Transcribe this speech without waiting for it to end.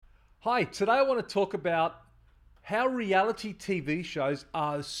Hi, today I want to talk about how reality TV shows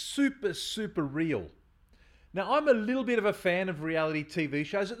are super real. Now, I'm a little bit of a fan of reality TV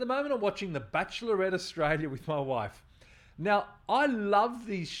shows. At the moment, I'm watching The Bachelorette Australia with my wife. Now, I love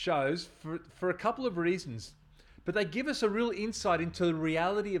these shows for a couple of reasons, but they give us a real insight into the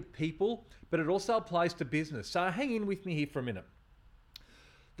reality of people, but it also applies to business. So hang in with me here for a minute.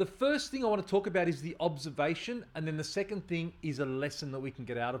 The first thing I want to talk about is the observation, and then the second thing is a lesson that we can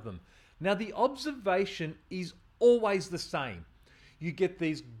get out of them. Now, the observation is always the same. You get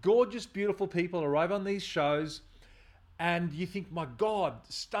these gorgeous, beautiful people arrive on these shows, and you think, my God,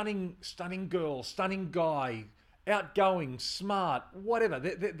 stunning girl, stunning guy, outgoing, smart, whatever.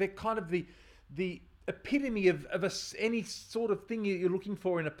 They're kind of the epitome of any sort of thing you're looking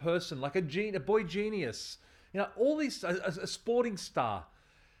for in a person, like a boy genius. All these, a sporting star.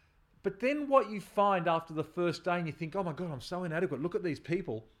 But then what you find after the first day, and you think, oh my God, I'm so inadequate. Look at these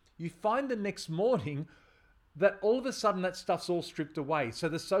people. You find the next morning that all of a sudden that stuff's all stripped away. So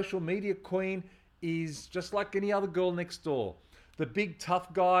the social media queen is just like any other girl next door. The big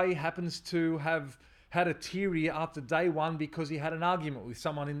tough guy happens to have had a teary after day one because he had an argument with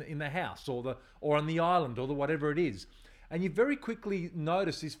someone in the house or on the island or whatever it is. And you very quickly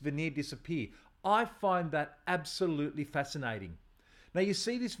notice this veneer disappear. I find that absolutely fascinating. Now, you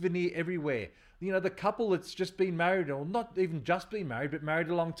see this veneer everywhere. The couple that's just been married, or not even just been married, but married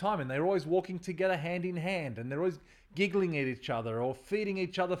a long time, and they're always walking together hand in hand, and they're always giggling at each other, or feeding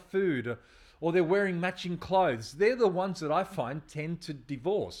each other food, or they're wearing matching clothes. They're the ones that I find tend to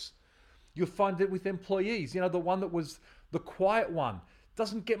divorce. You'll find it with employees. The one that was the quiet one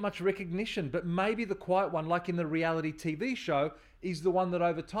doesn't get much recognition, but maybe the quiet one, like in the reality TV show, is the one that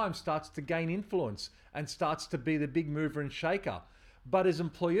over time starts to gain influence and starts to be the big mover and shaker. But as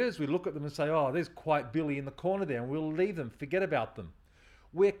employers, we look at them and say, oh, there's quiet Billy in the corner there, and we'll leave them, forget about them.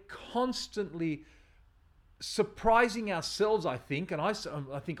 We're constantly surprising ourselves, I think, and I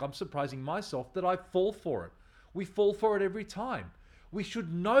think I'm surprising myself that I fall for it. We fall for it every time. We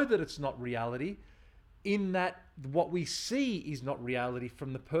should know that it's not reality, in that what we see is not reality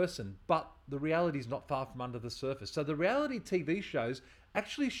from the person, but the reality is not far from under the surface. So the reality TV shows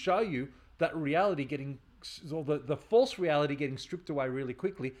actually show you that reality getting, or the false reality getting stripped away really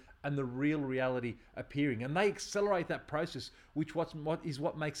quickly, and the real reality appearing, and they accelerate that process, which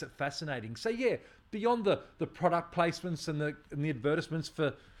what makes it fascinating. So yeah, beyond the product placements and the advertisements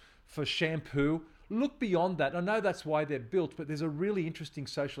for shampoo, look beyond that. I know that's why they're built, but there's a really interesting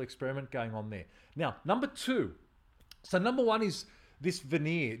social experiment going on there. Now, number two. So number one is this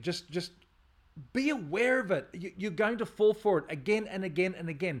veneer. Just be aware of it. You're going to fall for it again and again and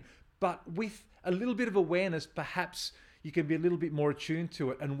again. But with a little bit of awareness, perhaps you can be a little bit more attuned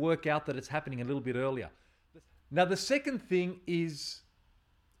to it and work out that it's happening a little bit earlier. Now, the second thing is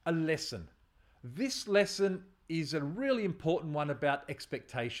a lesson. This lesson is a really important one about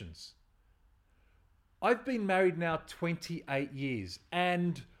expectations. I've been married now 28 years,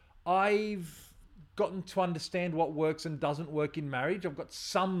 and I've gotten to understand what works and doesn't work in marriage. I've got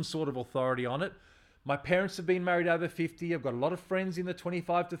some sort of authority on it. My parents have been married over 50. I've got a lot of friends in the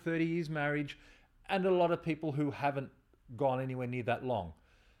 25 to 30 years marriage, and a lot of people who haven't gone anywhere near that long.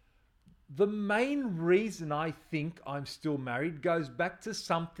 The main reason I think I'm still married goes back to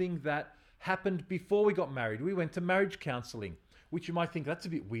something that happened before we got married. We went to marriage counselling, which you might think that's a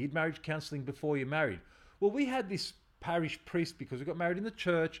bit weird, marriage counselling before you're married. Well, we had this parish priest, because we got married in the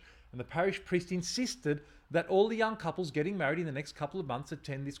church, and the parish priest insisted that all the young couples getting married in the next couple of months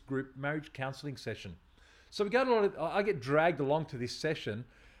attend this group marriage counselling session. So I get dragged along to this session,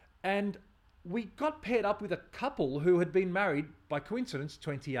 and we got paired up with a couple who had been married, by coincidence,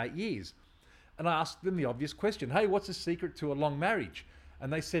 28 years. And I asked them the obvious question, hey, what's the secret to a long marriage?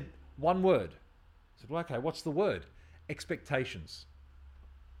 And they said, one word. I said, well, okay, what's the word? Expectations.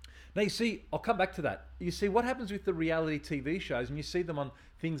 Now, you see, I'll come back to that. You see, what happens with the reality TV shows, and you see them on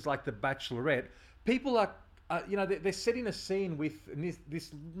things like The Bachelorette, people are, they're setting a scene with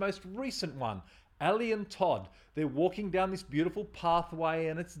this most recent one, Ali and Todd. They're walking down this beautiful pathway,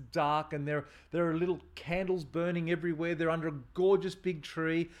 and it's dark, and there are little candles burning everywhere. They're under a gorgeous big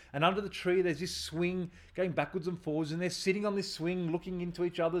tree, and under the tree there's this swing going backwards and forwards, and they're sitting on this swing looking into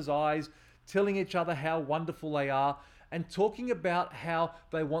each other's eyes, telling each other how wonderful they are, and talking about how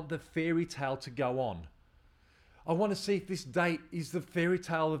they want the fairy tale to go on. I want to see if this date is the fairy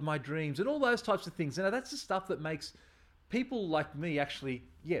tale of my dreams, and all those types of things. Now, that's the stuff that makes people like me actually,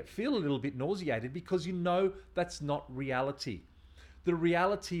 feel a little bit nauseated, because that's not reality. The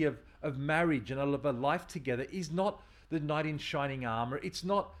reality of marriage and of a life together is not the knight in shining armor. It's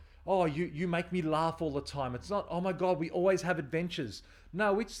not oh, you make me laugh all the time. It's not, oh my God, we always have adventures.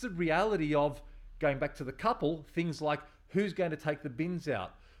 No, it's the reality of going back to the couple, things like who's going to take the bins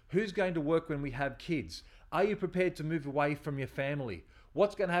out? Who's going to work when we have kids? Are you prepared to move away from your family?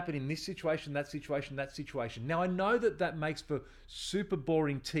 What's going to happen in this situation, that situation, that situation? Now, I know that that makes for super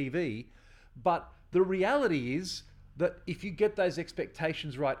boring TV, but the reality is that if you get those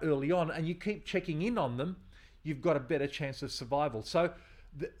expectations right early on and you keep checking in on them, you've got a better chance of survival. So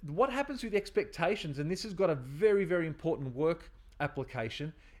what happens with expectations, and this has got a very, very important work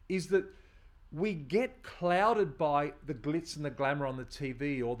application, is that we get clouded by the glitz and the glamour on the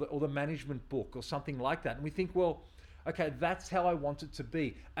TV or the management book or something like that. And we think, well, okay, that's how I want it to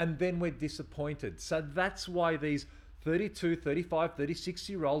be. And then we're disappointed. So that's why these 32, 35,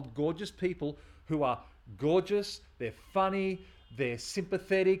 36-year-old gorgeous people who are gorgeous, they're funny, they're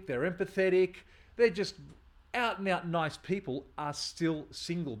sympathetic, they're empathetic, they're just out and out nice people are still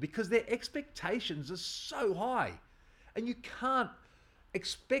single because their expectations are so high. And you can't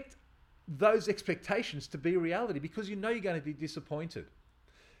expect those expectations to be reality because you know you're going to be disappointed.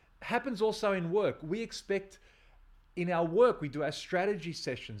 Happens also in work. We expect in our work, we do our strategy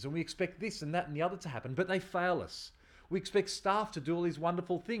sessions and we expect this and that and the other to happen, but they fail us. We expect staff to do all these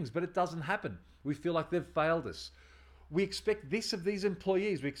wonderful things, but it doesn't happen. We feel like they've failed us. We expect this of these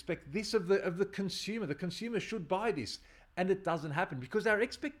employees. We expect this of the consumer. The consumer should buy this, and it doesn't happen because our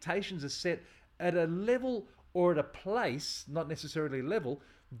expectations are set at a level or at a place, not necessarily level,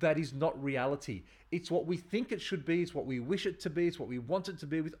 that is not reality. It's what we think it should be. It's what we wish it to be. It's what we want it to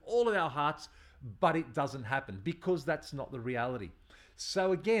be with all of our hearts, but it doesn't happen because that's not the reality.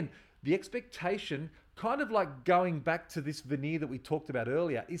 So again, the expectation, kind of like going back to this veneer that we talked about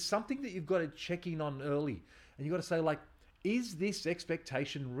earlier, is something that you've got to check in on early. And you've got to say, like, is this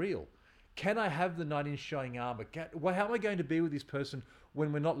expectation real? Can I have the knight in shining armor? How am I going to be with this person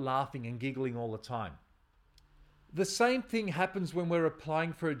when we're not laughing and giggling all the time? The same thing happens when we're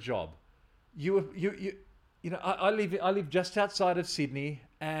applying for a job. I live just outside of Sydney,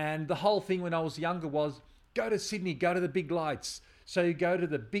 and the whole thing when I was younger was go to Sydney, go to the big lights. So you go to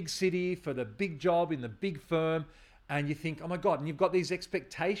the big city for the big job in the big firm, and you think, oh my God, and you've got these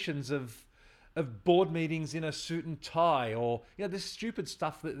expectations of board meetings in a suit and tie, or this stupid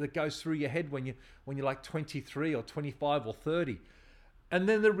stuff that goes through your head when you're like 23 or 25 or 30. And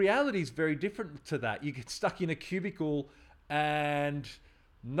then the reality is very different to that. You get stuck in a cubicle and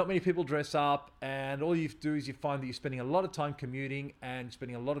not many people dress up, and all you do is you find that you're spending a lot of time commuting and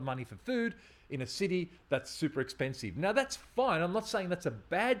spending a lot of money for food in a city that's super expensive. Now that's fine. I'm not saying that's a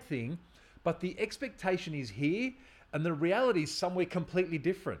bad thing, but the expectation is here and the reality is somewhere completely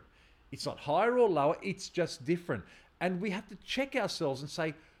different. It's not higher or lower, it's just different. And we have to check ourselves and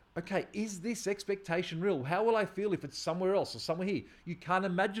say, okay, is this expectation real? How will I feel if it's somewhere else or somewhere here? You can't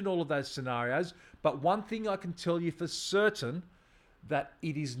imagine all of those scenarios, but one thing I can tell you for certain, that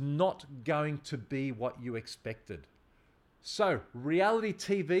it is not going to be what you expected. So, reality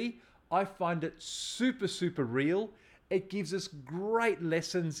TV, I find it super, super real. It gives us great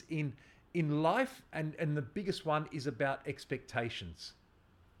lessons in life, and the biggest one is about expectations.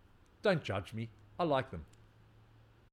 Don't judge me. I like them.